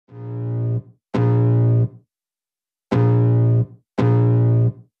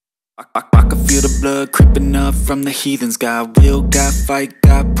feel the blood creeping up from the heathens. Got will, got fight,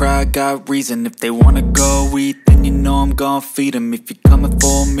 got pride, got reason. If they wanna go eat, then you know I'm gon' feed them. If you're coming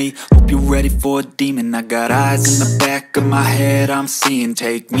for me, hope you're ready for a demon. I got eyes in the back of my head, I'm seeing.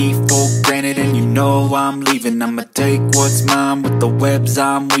 Take me for granted and you know I'm leaving. I'ma take what's mine with the webs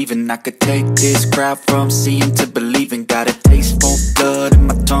I'm weaving. I could take this crowd from seeing to believing. Got a taste for blood and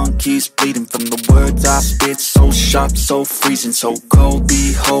my tongue keeps bleeding from the words I spit. So sharp, so freezing, so cold.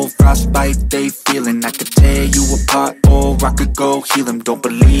 Behold, frostbite they feeling. I could tear you apart or I could go heal them. Don't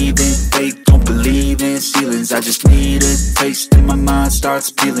believe in fate, don't believe in ceilings. I just need a taste and my mind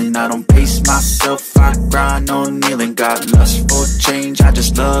starts peeling. I don't pace myself, I grind on kneeling. Got lust for change, I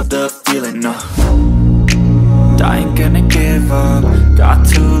just love the feeling. I ain't gonna give up. Got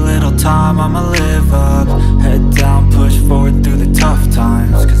too little time, I'ma live up. Head down, push forward through the tough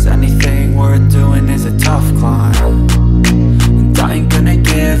times. Cause anything worth doing is a tough climb. And I ain't gonna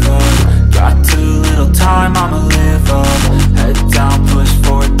give up. Got too little time, I'ma live up. Head down, push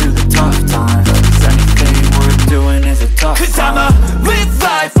forward through the tough times. Cause anything worth doing is a tough climb. Cause I'ma live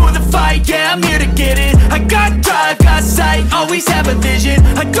life for the fight, yeah, I'm here to get it. I got drive, got sight, always have a vision.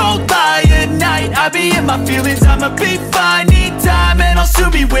 I go by at night, I be in my feelings. I'ma be fine, need time and I'll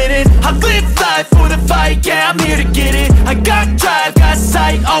soon be winning. I live life for the fight, yeah, I'm here to get it. I got drive, got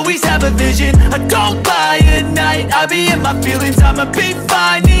sight, always have a vision. I go by at night, I be in my feelings. I'ma be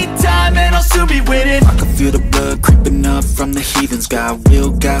fine, need time and I'll soon be winning. I can feel the blood creeping up from the heathens. Got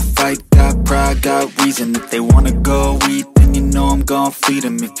will, got fight, got pride, got reason. If they wanna go eat, then you know I'm gon' feed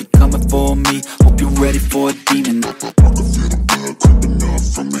them. If you're coming for me, hope you're ready for a demon. I can feel the blood creeping up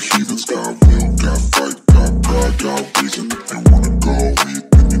from the heathens. Got will, got fight, got pride, got reason. If they wanna go eat,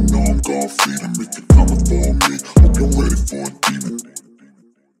 then you know I'm gon' feed them. If you're coming for me, hope you're ready for a demon.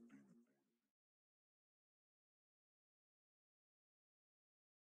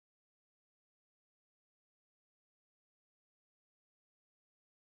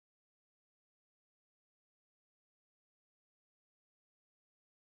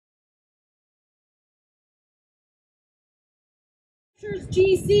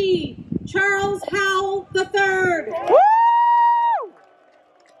 GC, Charles Howell III. Woo!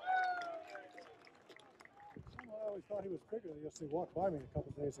 I always thought he was bigger than he walked by me a couple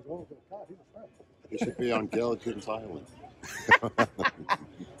of days ago. But God, he was fast. He should be on Gilligan's Island.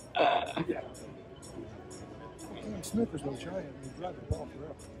 Snooker's no giant. He drives the ball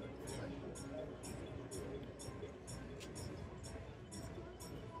forever.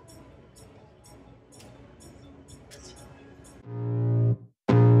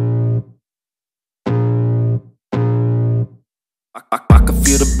 I can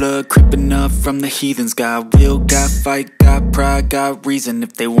feel the blood creeping up from the heathens. Got will, got fight, got pride, got reason.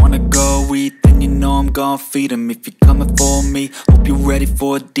 If they wanna go eat, then you know I'm gon' feed them. If you're coming for me, hope you're ready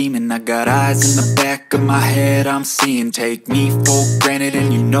for a demon. I got eyes in the back of my head, I'm seeing. Take me for granted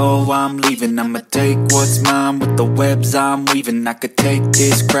and you know I'm leaving. I'ma take what's mine with the webs I'm weaving. I could take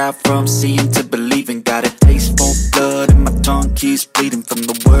this crowd from seeing to believing. Got a taste for blood and my tongue keeps bleeding from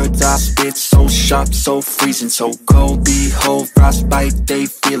the words I spit. So sharp, so freezing, so cold. Behold, frostbite they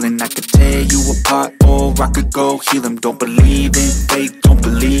feeling. I could tear you apart or I could go heal them. Don't believe in fate, don't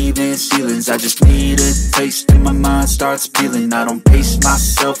believe in ceilings. I just need a taste and my mind starts peeling. I don't pace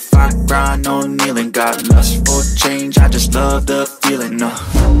myself, I grind on kneeling. Got lust for change, I just love the feeling.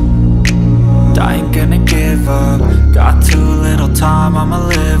 I ain't gonna give up. Got too little time, I'ma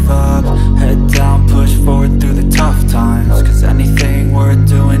live up. Head down, push forward through the tough times. Cause anything worth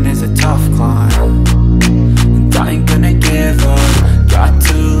doing is a tough climb. And I ain't gonna give up. Got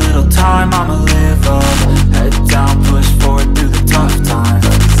too little time, I'ma live up. Head down, push forward through the tough times.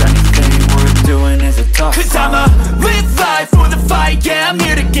 Cause anything worth doing is a tough climb. Cause I'ma live life for the fight, yeah, I'm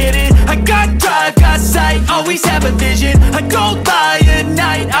here to get it. I got drive, got sight, always have a vision. I go by at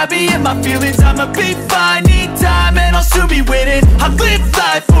night, I be in my feelings. I'ma be fine, need time and I'll soon be winning. I live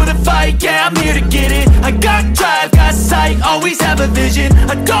life for the fight, yeah, I'm here to get it. I got drive, got sight, always have a vision.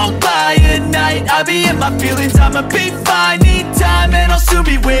 I go by at night, I be in my feelings. I'ma be fine, need time and I'll soon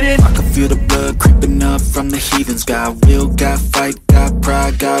be winning. I can feel the blood creeping up from the heathens. Got will, got fight, got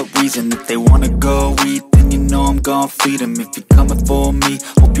pride, got reason. If they wanna go eat, then you know I'm gon' feed them. If you're coming for me,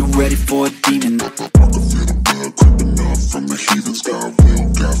 hope you're ready for a demon. I can feel the blood creeping up from the heathens. Got will,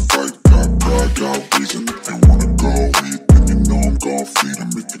 got fight, got pride, got reason. If they wanna go eat, then you know I'm gon' feed them.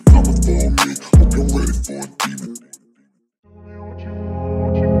 If you're coming for me, hope you're ready for a demon.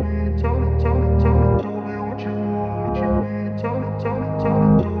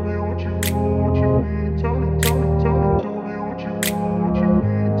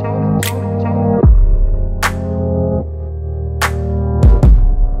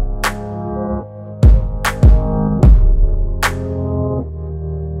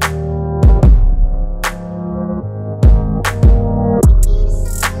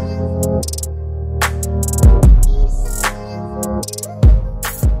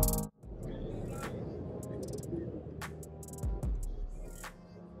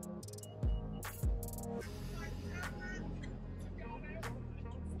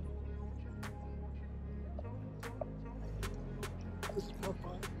 This is par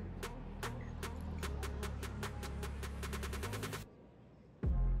five.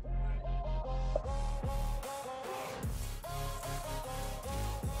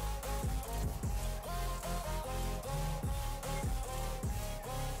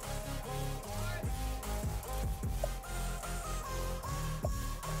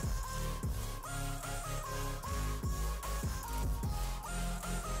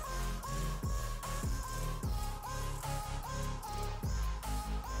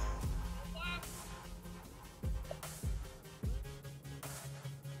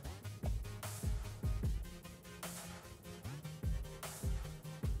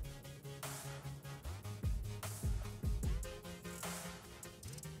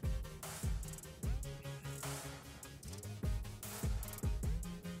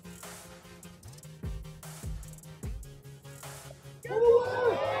 Go